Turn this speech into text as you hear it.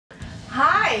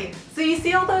So you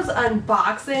see all those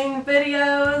unboxing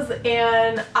videos,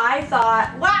 and I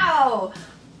thought, wow,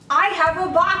 I have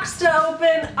a box to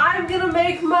open. I'm gonna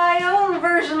make my own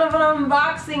version of an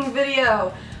unboxing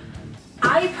video.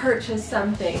 I purchased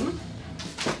something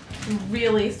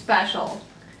really special.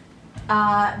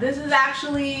 This is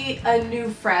actually a new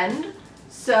friend,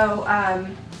 so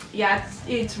yeah,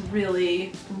 it's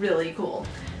really, really cool.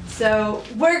 So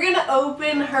we're gonna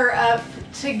open her up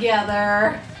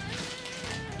together.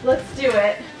 Let's do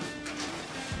it.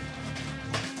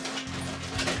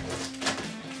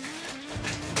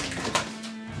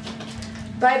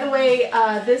 By the way,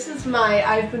 this is my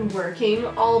I've been working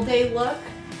all day look.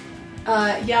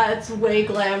 Yeah, it's way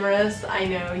glamorous. I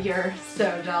know, you're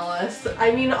so jealous.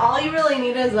 I mean, all you really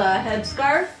need is a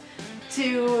headscarf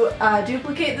to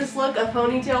duplicate this look, a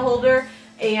ponytail holder,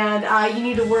 and you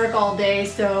need to work all day,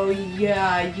 so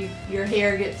yeah, your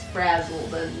hair gets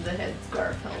frazzled and the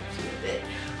headscarf helps you a bit.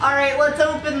 Alright, let's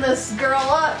open this girl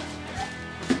up.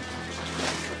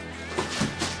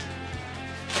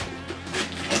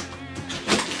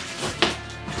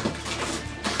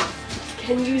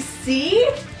 Can you see?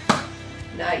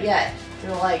 Not yet.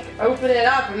 We'll like open it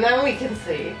up and then we can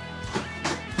see.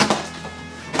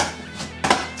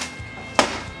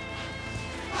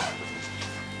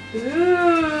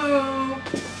 Ooh!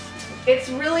 It's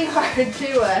really hard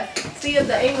to see at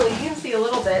the angle. You can see a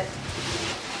little bit.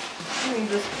 Let me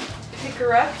just pick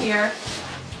her up here.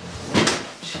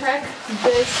 Check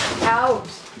this out.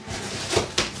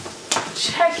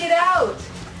 Check it out!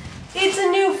 It's a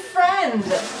new friend!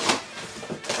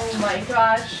 Oh my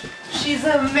gosh, she's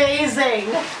amazing!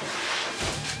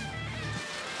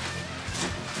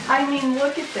 I mean,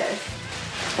 look at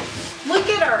this. Look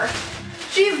at her!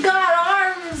 She's got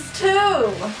arms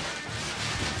too!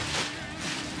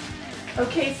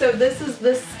 Okay, so this is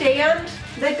the stand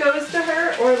that goes to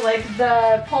her, or like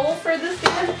the pole for the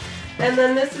stand, and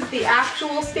then this is the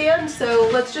actual stand, so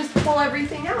let's just pull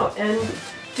everything out and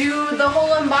do the whole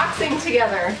unboxing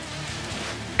together.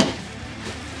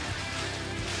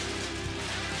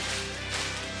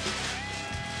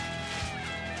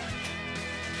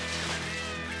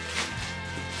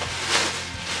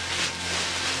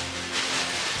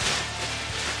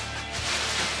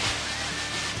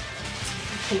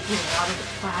 Taking it out of the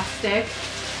plastic.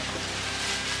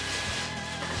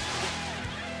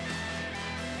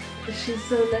 She's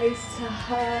so nice to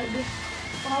hug.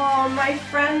 Oh, my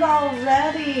friend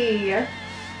already. And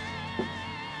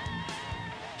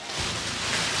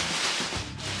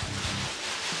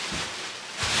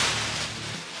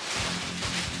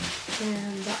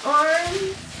the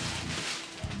arms.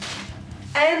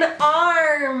 An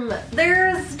arm!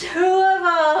 There's two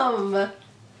of them!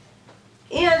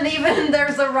 And even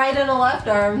there's a right and a left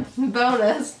arm.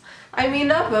 Bonus. I mean,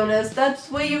 not bonus, that's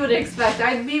what you would expect.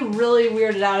 I'd be really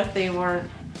weirded out if they weren't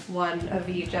one of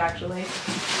each, actually.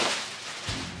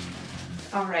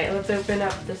 Alright, let's open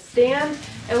up the stand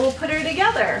and we'll put her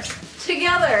together.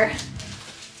 Together!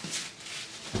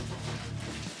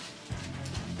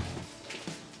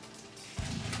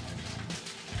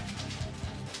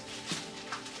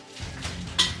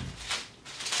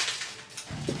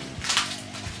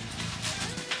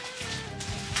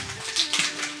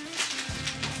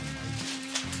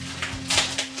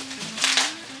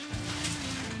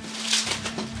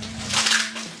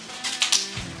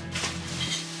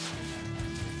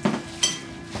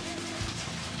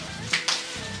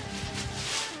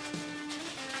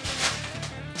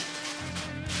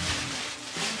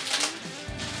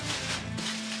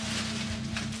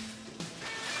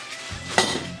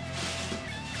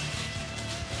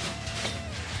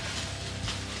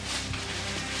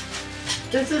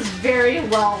 This is very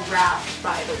well wrapped,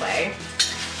 by the way.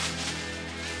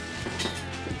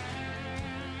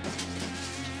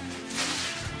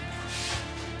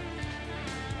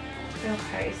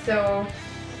 Okay, so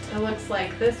it looks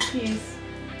like this piece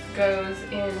goes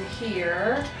in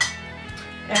here.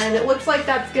 And it looks like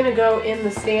that's gonna go in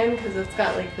the stand because it's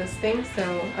got like this thing, so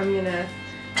I'm gonna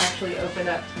actually open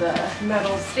up the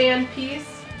metal stand piece.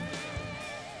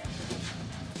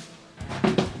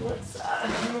 Let's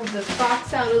move this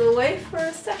box out of the way for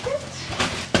a second.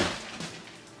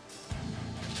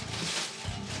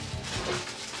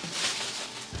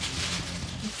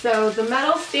 So the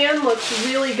metal stand looks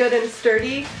really good and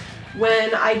sturdy.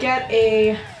 When I get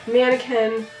a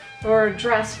mannequin or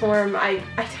dress form, I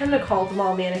tend to call them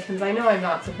all mannequins. I know I'm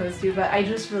not supposed to, but I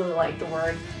just really like the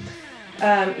word.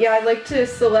 Yeah, I like to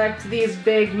select these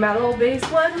big metal base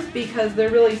ones because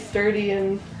they're really sturdy,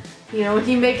 and you know, when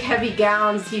you make heavy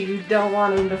gowns, you don't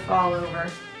want them to fall over.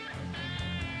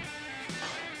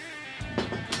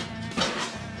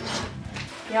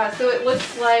 Yeah, so it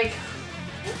looks like,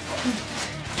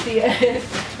 see,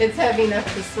 it's heavy enough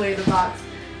to sway the box.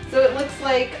 So it looks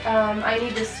like I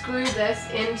need to screw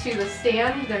this into the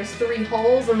stand. There's 3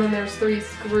 holes and then there's 3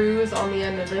 screws on the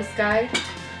end of this guy.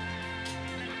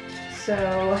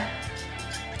 So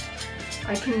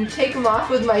I can take them off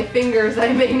with my fingers.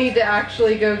 I may need to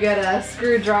actually go get a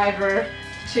screwdriver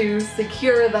to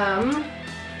secure them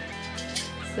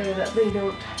so that they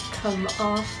don't come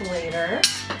off later.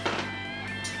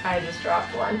 I just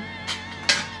dropped one.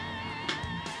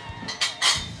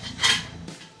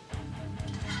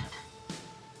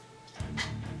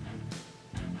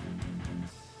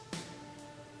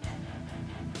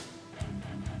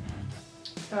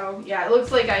 So yeah, it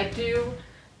looks like I do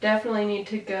definitely need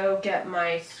to go get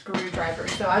my screwdriver.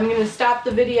 So I'm going to stop the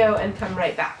video and come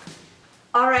right back.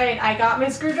 Alright, I got my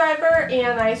screwdriver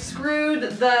and I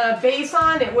screwed the base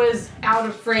on. It was out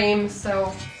of frame,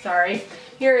 so sorry.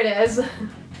 Here it is.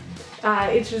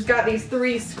 It's just got these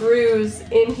 3 screws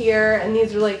in here, and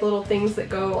these are like little things that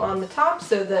go on the top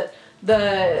so that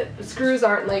the screws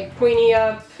aren't like pointy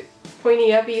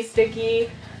uppy,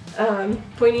 sticky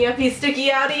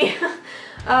outy.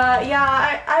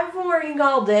 Yeah, I've been working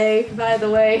all day, by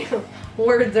the way.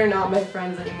 Words are not my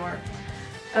friends anymore.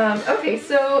 Okay,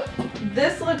 so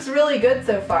this looks really good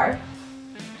so far.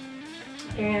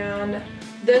 And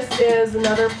this is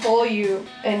another pole you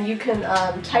can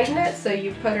tighten it, so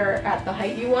you put her at the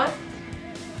height you want.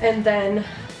 And then,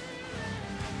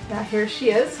 yeah, here she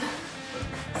is.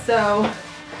 So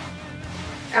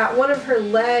at one of her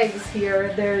legs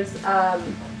here, there's a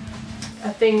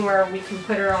thing where we can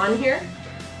put her on here.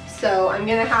 So I'm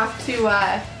gonna have to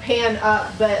pan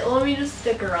up, but let me just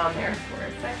stick her on there for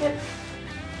a second.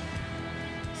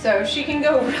 So she can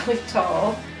go really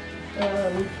tall,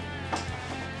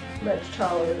 much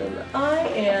taller than I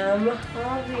am,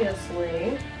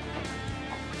 obviously.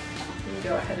 Let me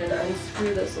go ahead and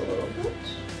unscrew this a little bit.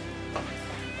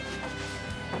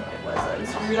 It was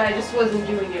unscrewed, I just wasn't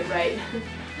doing it right.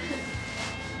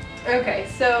 Okay,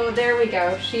 so there we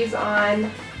go. She's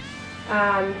on.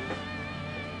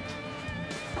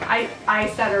 I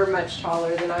set her much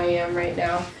taller than I am right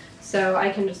now, so I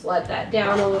can just let that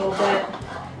down a little bit.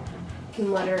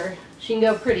 Can let her, she can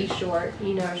go pretty short,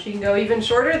 you know, she can go even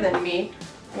shorter than me,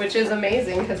 which is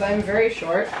amazing because I'm very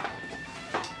short.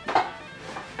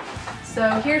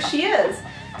 So here she is,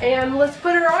 and let's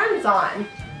put her arms on.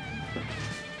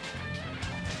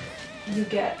 You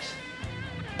get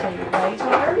a right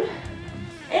arm,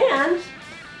 and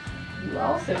you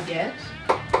also get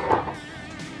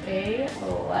a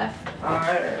left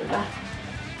arm.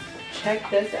 Check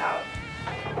this out.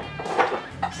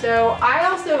 So I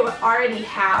also already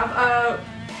have a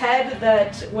head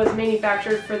that was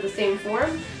manufactured for the same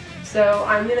form, so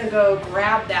I'm gonna go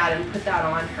grab that and put that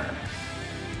on her.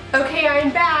 Okay,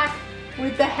 I'm back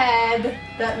with the head.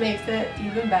 That makes it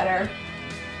even better.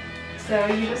 So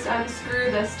you just unscrew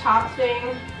this top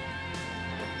thing.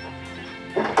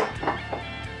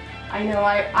 I know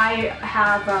I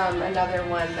have another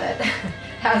one that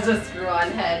has a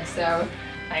screw-on head, so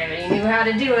I already knew how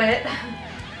to do it.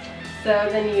 So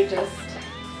then you just,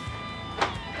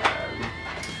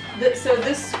 so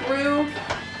this screw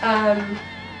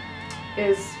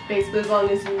is basically as long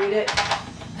as you need it.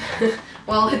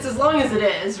 Well, it's as long as it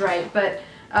is, right? But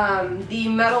the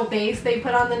metal base they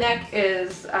put on the neck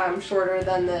is shorter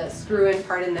than the screw-in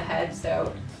part in the head,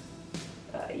 so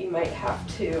you might have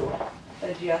to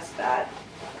adjust that.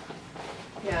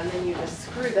 Yeah, and then you just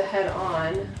screw the head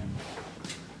on.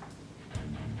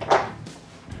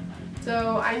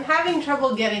 So I'm having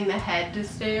trouble getting the head to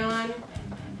stay on.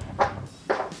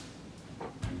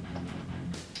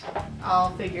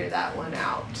 I'll figure that one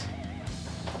out.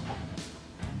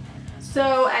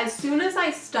 So as soon as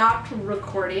I stopped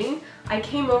recording, I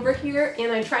came over here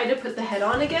and I tried to put the head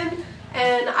on again,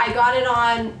 and I got it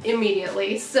on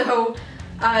immediately. So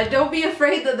don't be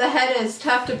afraid that the head is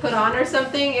tough to put on or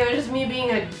something. It was just me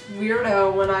being a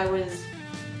weirdo when I was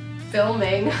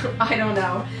filming. I don't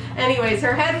know. Anyways,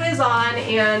 her head was on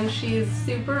and she's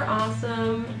super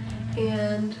awesome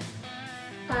and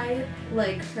I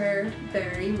like her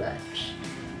very much.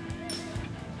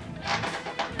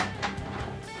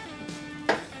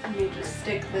 Let me just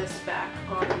stick this back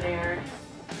on there.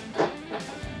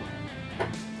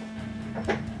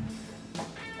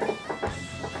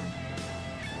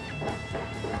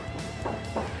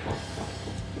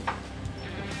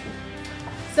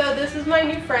 So this is my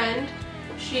new friend.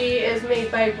 She is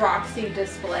made by Roxy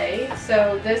Display.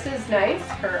 So this is nice.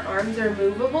 Her arms are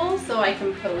movable so I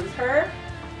can pose her.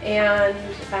 And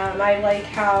I like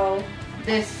how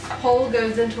this hole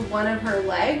goes into one of her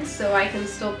legs so I can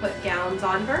still put gowns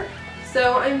on her.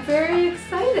 So I'm very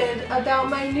excited about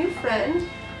my new friend.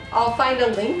 I'll find a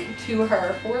link to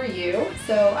her for you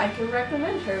so I can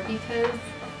recommend her because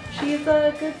she's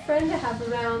a good friend to have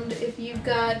around if you've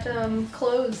got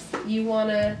clothes you want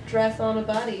to dress on a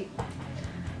body.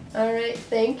 Alright,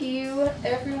 thank you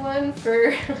everyone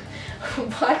for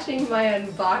watching my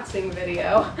unboxing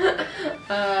video.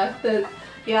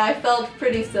 Yeah, I felt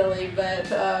pretty silly,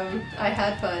 but I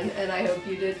had fun and I hope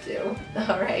you did too.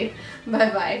 Alright, bye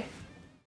bye.